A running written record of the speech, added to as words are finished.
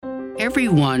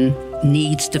Everyone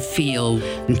needs to feel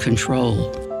in control.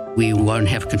 We want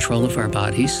to have control of our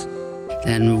bodies.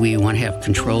 Then we want to have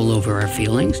control over our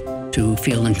feelings, to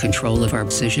feel in control of our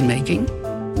decision-making.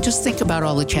 Just think about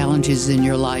all the challenges in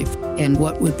your life and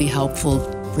what would be helpful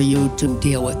for you to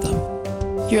deal with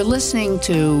them. You're listening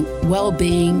to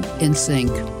Well-Being in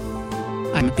Sync.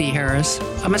 I'm B. Harris.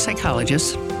 I'm a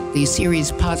psychologist. These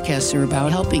series podcasts are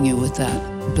about helping you with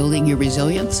that, building your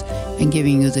resilience and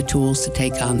giving you the tools to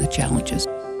take on the challenges.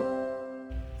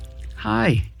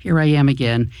 Hi, here I am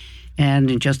again.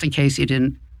 And just in case you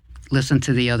didn't listen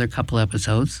to the other couple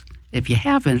episodes, if you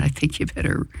haven't, I think you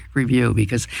better review,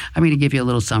 because I'm going to give you a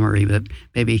little summary, but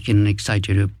maybe it can excite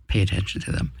you to pay attention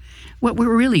to them. What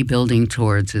we're really building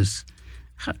towards is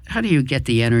how do you get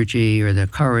the energy or the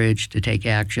courage to take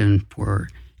action for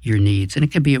your needs? And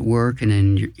it could be at work and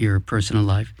in your personal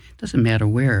life. It doesn't matter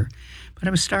where. But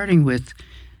I was starting with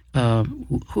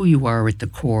who you are at the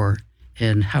core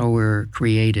and how we're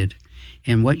created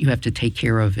and what you have to take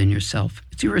care of in yourself.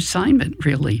 It's your assignment,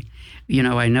 really. You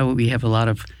know, I know we have a lot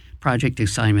of project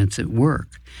assignments at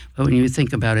work, but when you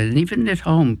think about it, and even at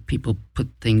home, people put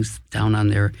things down on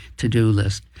their to-do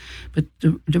list. But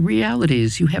the reality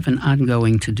is you have an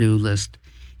ongoing to-do list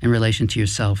in relation to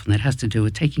yourself, and that has to do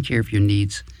with taking care of your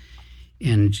needs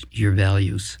and your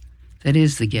values. That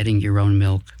is the getting your own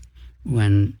milk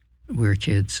when we're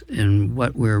kids and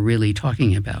what we're really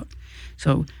talking about.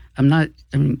 So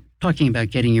I'm talking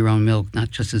about getting your own milk,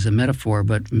 not just as a metaphor,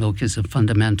 but milk is a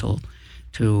fundamental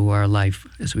to our life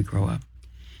as we grow up.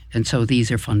 And so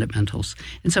these are fundamentals.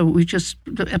 And so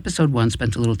episode 1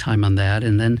 spent a little time on that.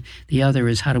 And then the other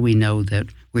is how do we know that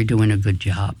we're doing a good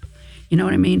job? You know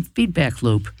what I mean? Feedback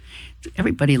loop.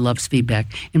 Everybody loves feedback.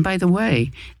 And by the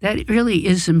way, that really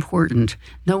is important.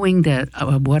 Knowing that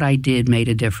what I did made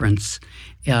a difference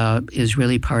is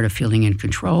really part of feeling in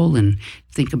control, and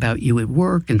think about you at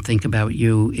work and think about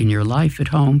you in your life at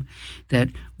home, that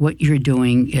what you're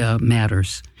doing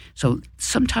matters. So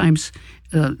sometimes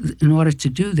in order to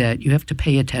do that, you have to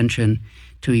pay attention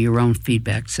to your own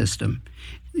feedback system.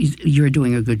 You're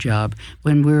doing a good job.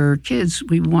 When we're kids,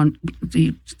 we want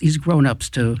these grown-ups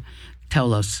to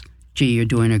tell us, gee, you're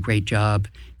doing a great job.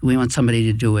 We want somebody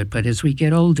to do it. But as we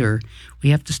get older, we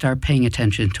have to start paying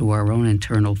attention to our own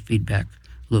internal feedback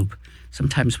loop.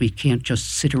 Sometimes we can't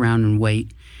just sit around and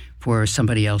wait for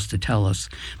somebody else to tell us.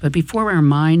 But before our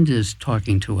mind is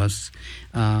talking to us,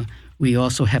 we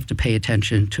also have to pay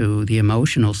attention to the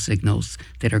emotional signals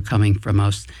that are coming from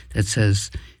us that says,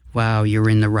 wow, you're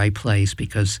in the right place,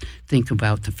 because think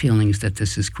about the feelings that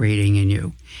this is creating in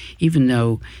you. Even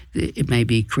though it may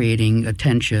be creating a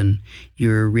tension,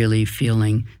 you're really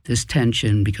feeling this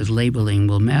tension, because labeling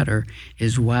will matter,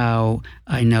 is, wow,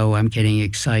 I know I'm getting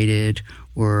excited,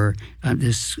 or I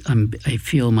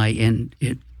feel my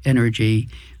energy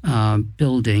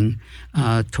building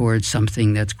towards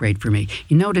something that's great for me.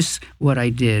 You notice what I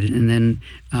did, and then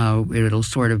it'll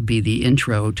sort of be the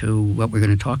intro to what we're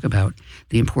going to talk about,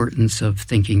 the importance of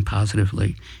thinking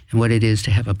positively and what it is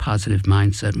to have a positive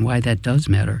mindset and why that does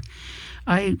matter.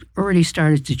 I already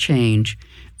started to change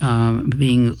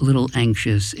being a little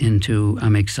anxious into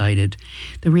I'm excited.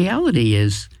 The reality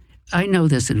is, I know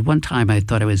this, at one time I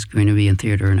thought I was going to be in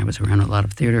theater, and I was around a lot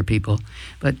of theater people,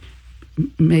 but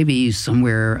maybe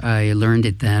somewhere I learned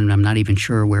it then. I'm not even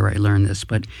sure where I learned this,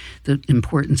 but the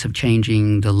importance of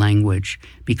changing the language,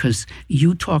 because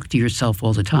you talk to yourself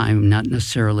all the time, not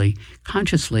necessarily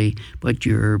consciously, but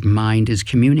your mind is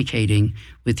communicating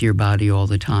with your body all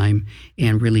the time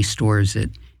and really stores it.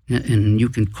 And you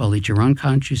can call it your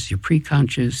unconscious, your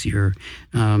preconscious, your,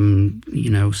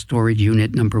 storage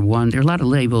unit number 1. There are a lot of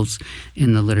labels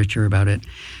in the literature about it.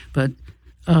 But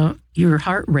your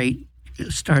heart rate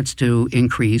starts to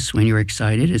increase when you're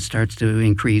excited. It starts to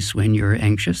increase when you're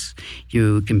anxious.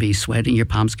 You can be sweating. Your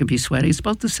palms can be sweaty. It's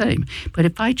both the same. But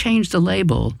if I change the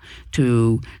label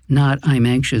to not I'm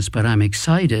anxious, but I'm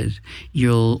excited,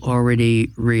 you'll already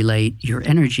relate. Your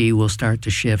energy will start to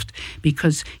shift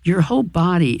because your whole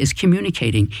body is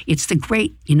communicating. It's the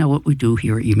great, what we do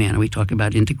here at Humana. We talk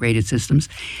about integrated systems.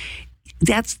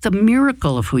 That's the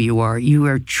miracle of who you are. You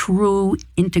are a true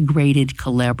integrated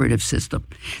collaborative system.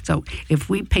 So if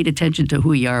we paid attention to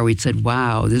who you are, we'd said,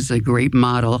 wow, this is a great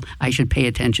model. I should pay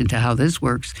attention to how this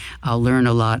works. I'll learn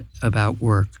a lot about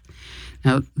work.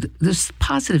 Now, this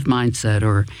positive mindset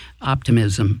or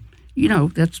optimism,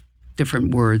 that's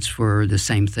different words for the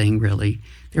same thing, really.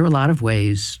 There are a lot of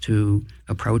ways to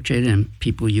approach it, and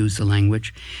people use the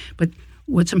language. But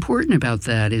what's important about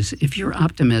that is if you're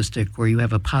optimistic or you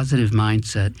have a positive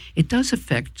mindset, it does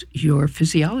affect your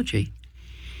physiology.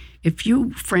 If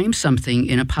you frame something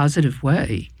in a positive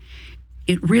way,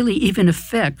 it really even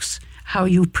affects how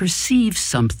you perceive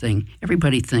something.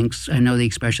 Everybody thinks, I know the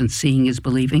expression, seeing is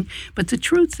believing, but the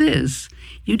truth is,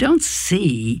 you don't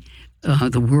see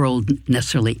the world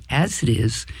necessarily as it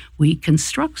is. We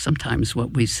construct sometimes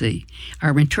what we see,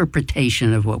 our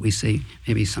interpretation of what we see,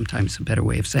 maybe sometimes a better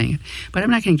way of saying it. But I'm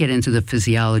not going to get into the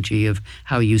physiology of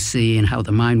how you see and how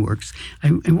the mind works.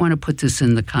 I want to put this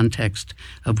in the context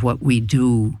of what we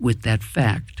do with that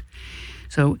fact.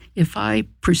 So if I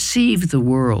perceive the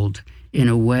world in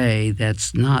a way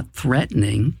that's not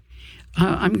threatening,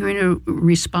 I'm going to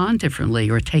respond differently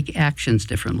or take actions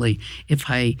differently. If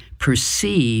I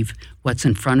perceive what's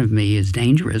in front of me is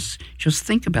dangerous, just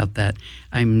think about that.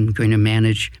 I'm going to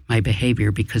manage my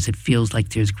behavior because it feels like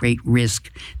there's great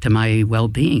risk to my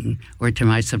well-being or to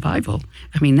my survival.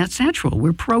 I mean, that's natural.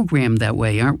 We're programmed that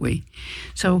way, aren't we?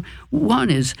 So one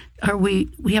is, we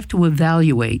have to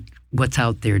evaluate what's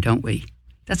out there, don't we?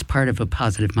 That's part of a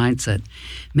positive mindset.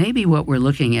 Maybe what we're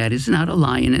looking at is not a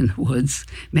lion in the woods.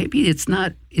 Maybe it's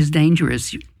not as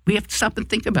dangerous. We have to stop and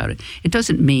think about it. It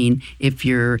doesn't mean if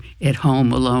you're at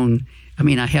home alone. I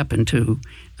mean, I happen to,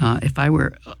 if I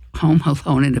were home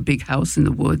alone in a big house in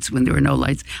the woods when there were no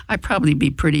lights, I'd probably be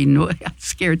pretty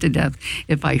scared to death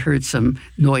if I heard some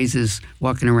noises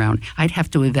walking around. I'd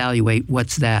have to evaluate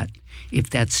what's that, if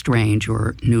that's strange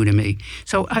or new to me.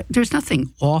 So there's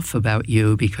nothing off about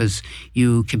you because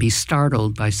you can be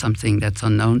startled by something that's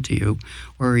unknown to you,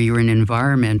 or you're in an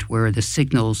environment where the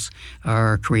signals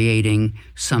are creating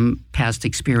some past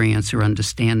experience or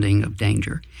understanding of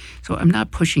danger. So I'm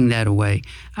not pushing that away.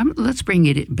 Let's bring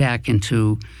it back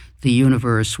into the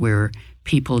universe where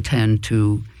people tend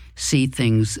to see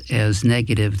things as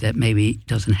negative that maybe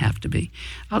doesn't have to be.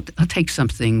 I'll take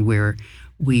something where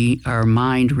our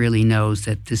mind really knows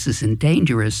that this isn't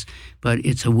dangerous, but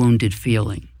it's a wounded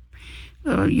feeling.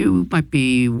 You might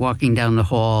be walking down the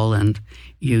hall and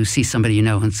you see somebody you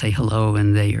know and say hello,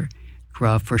 and they are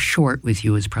gruff or short with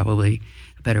you is probably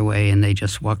a better way, and they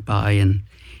just walk by, and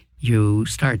you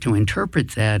start to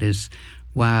interpret that as,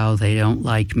 wow, they don't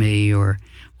like me, or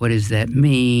what does that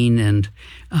mean? And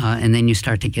then you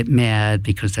start to get mad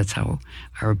because that's how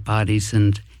our bodies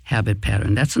and habit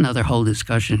pattern. That's another whole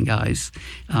discussion, guys,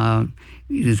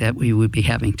 that we would be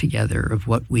having together of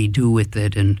what we do with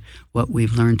it and what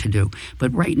we've learned to do.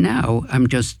 But right now, I'm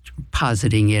just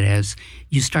positing it as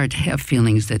you start to have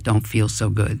feelings that don't feel so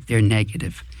good. They're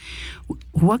negative.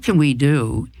 What can we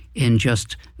do in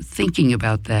just thinking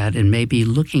about that and maybe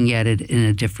looking at it in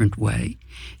a different way?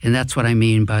 And that's what I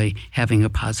mean by having a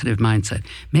positive mindset.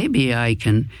 Maybe I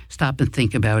can stop and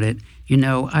think about it. You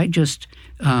know, I just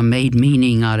made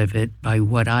meaning out of it by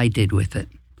what I did with it.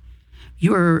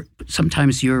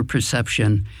 Sometimes your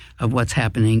perception of what's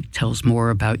happening tells more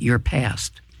about your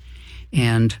past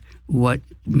and what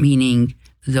meaning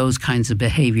those kinds of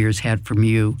behaviors had for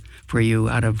you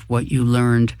out of what you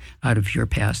learned out of your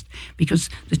past. Because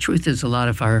the truth is, a lot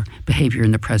of our behavior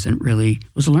in the present really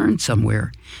was learned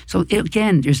somewhere. So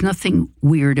again, there's nothing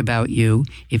weird about you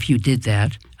if you did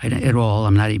that at all.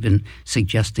 I'm not even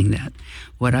suggesting that.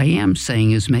 What I am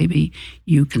saying is maybe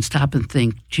you can stop and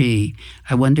think, gee,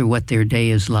 I wonder what their day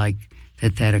is like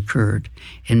that occurred.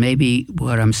 And maybe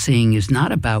what I'm seeing is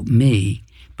not about me,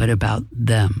 but about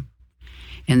them.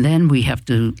 And then we have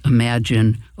to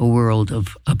imagine a world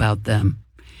about them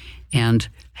and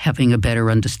having a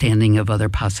better understanding of other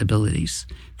possibilities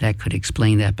that could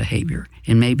explain that behavior,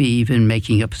 and maybe even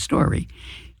making up a story.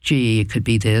 Gee, it could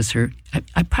be this, or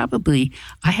I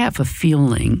have a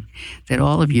feeling that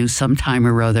all of you sometime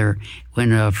or other,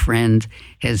 when a friend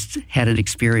has had an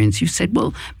experience, you said,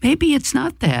 well, maybe it's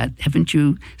not that. Haven't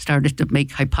you started to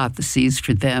make hypotheses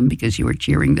for them because you were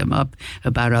cheering them up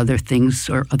about other things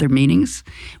or other meanings?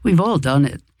 We've all done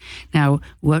it. Now,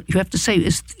 what you have to say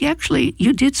is, actually,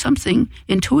 you did something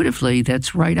intuitively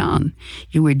that's right on.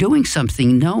 You were doing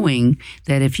something knowing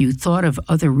that if you thought of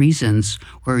other reasons,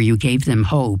 or you gave them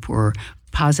hope or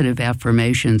positive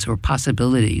affirmations or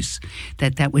possibilities,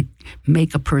 that would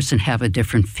make a person have a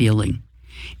different feeling.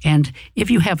 And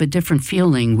if you have a different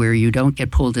feeling where you don't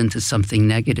get pulled into something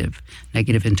negative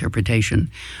interpretation,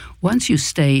 once you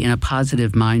stay in a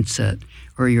positive mindset,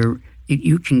 or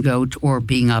you can go to, or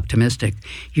being optimistic,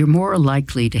 you're more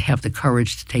likely to have the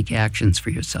courage to take actions for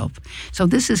yourself. So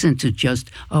this isn't to just,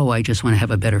 I just want to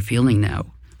have a better feeling now.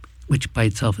 which by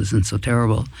itself isn't so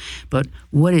terrible. But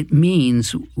what it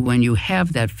means when you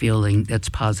have that feeling that's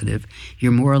positive,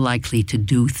 you're more likely to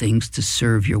do things to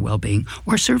serve your well-being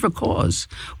or serve a cause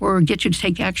or get you to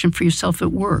take action for yourself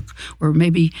at work or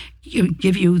maybe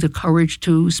give you the courage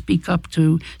to speak up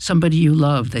to somebody you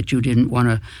love that you didn't want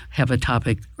to have a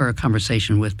topic or a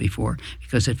conversation with before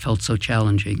because it felt so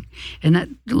challenging. And that,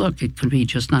 look, it can be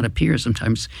just not a peer.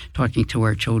 Sometimes talking to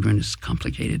our children is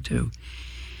complicated too.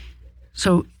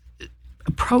 So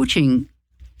approaching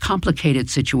complicated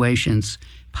situations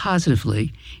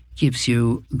positively gives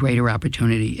you greater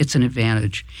opportunity. It's an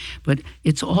advantage, but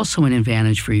it's also an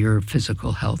advantage for your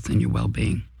physical health and your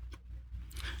well-being.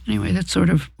 Anyway, that's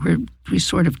sort of where we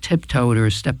sort of tiptoed or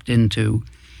stepped into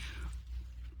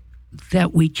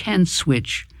that we can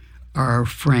switch our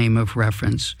frame of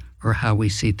reference or how we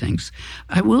see things.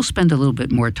 I will spend a little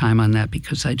bit more time on that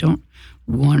because I don't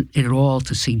want it at all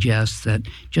to suggest that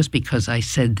just because I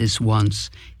said this once,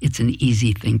 it's an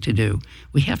easy thing to do.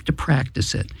 We have to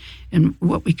practice it. And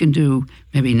what we can do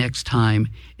maybe next time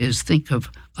is think of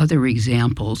other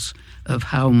examples of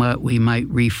how we might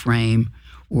reframe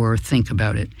or think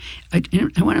about it. I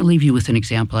want to leave you with an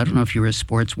example. I don't know if you're a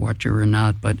sports watcher or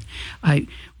not, but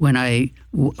when I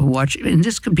watch, and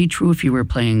this could be true if you were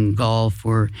playing golf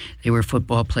or they were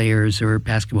football players or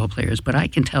basketball players, but I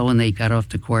can tell when they got off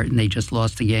the court and they just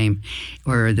lost the game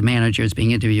or the manager is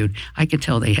being interviewed, I can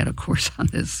tell they had a course on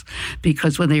this.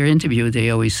 Because when they are interviewed, they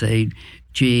always say,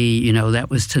 gee, that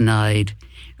was tonight.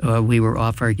 We were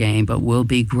off our game, but we'll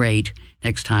be great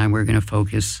next time. We're going to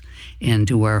focus and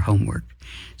do our homework.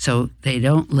 So they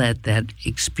don't let that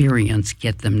experience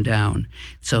get them down.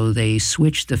 So they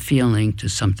switch the feeling to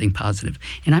something positive.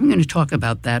 And I'm going to talk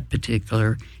about that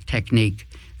particular technique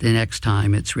the next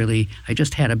time. It's really, I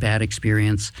just had a bad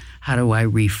experience. How do I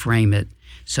reframe it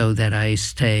so that I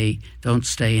don't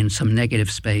stay in some negative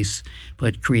space,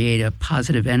 but create a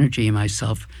positive energy in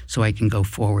myself so I can go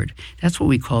forward? That's what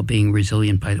we call being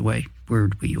resilient, by the way.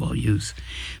 Word we all use.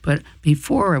 But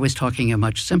before I was talking a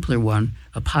much simpler one,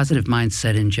 a positive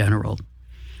mindset in general.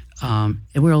 And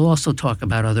we'll also talk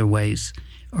about other ways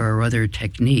or other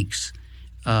techniques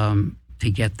to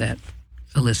get that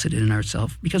elicited in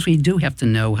ourselves, because we do have to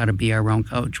know how to be our own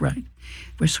coach, right?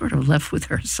 We're sort of left with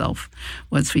ourselves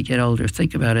once we get older.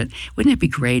 Think about it. Wouldn't it be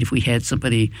great if we had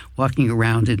somebody walking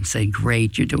around and say,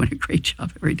 great, you're doing a great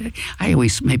job every day?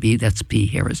 Maybe that's P.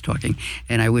 Harris talking,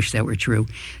 and I wish that were true.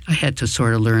 I had to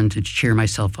sort of learn to cheer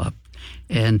myself up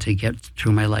and to get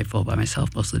through my life all by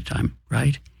myself most of the time,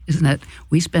 right? Isn't that,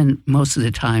 we spend most of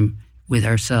the time with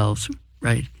ourselves,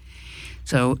 right?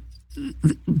 So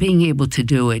being able to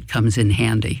do it comes in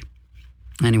handy.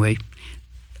 Anyway,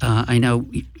 I know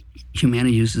Humana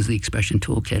uses the expression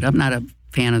toolkit. I'm not a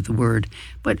fan of the word,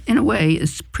 but in a way,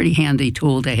 it's a pretty handy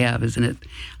tool to have, isn't it?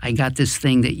 I got this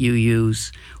thing that you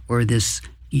use, or this,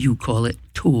 you call it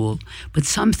tool, but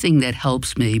something that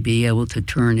helps me be able to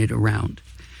turn it around.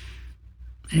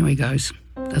 Anyway, guys,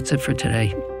 that's it for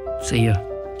today. See ya.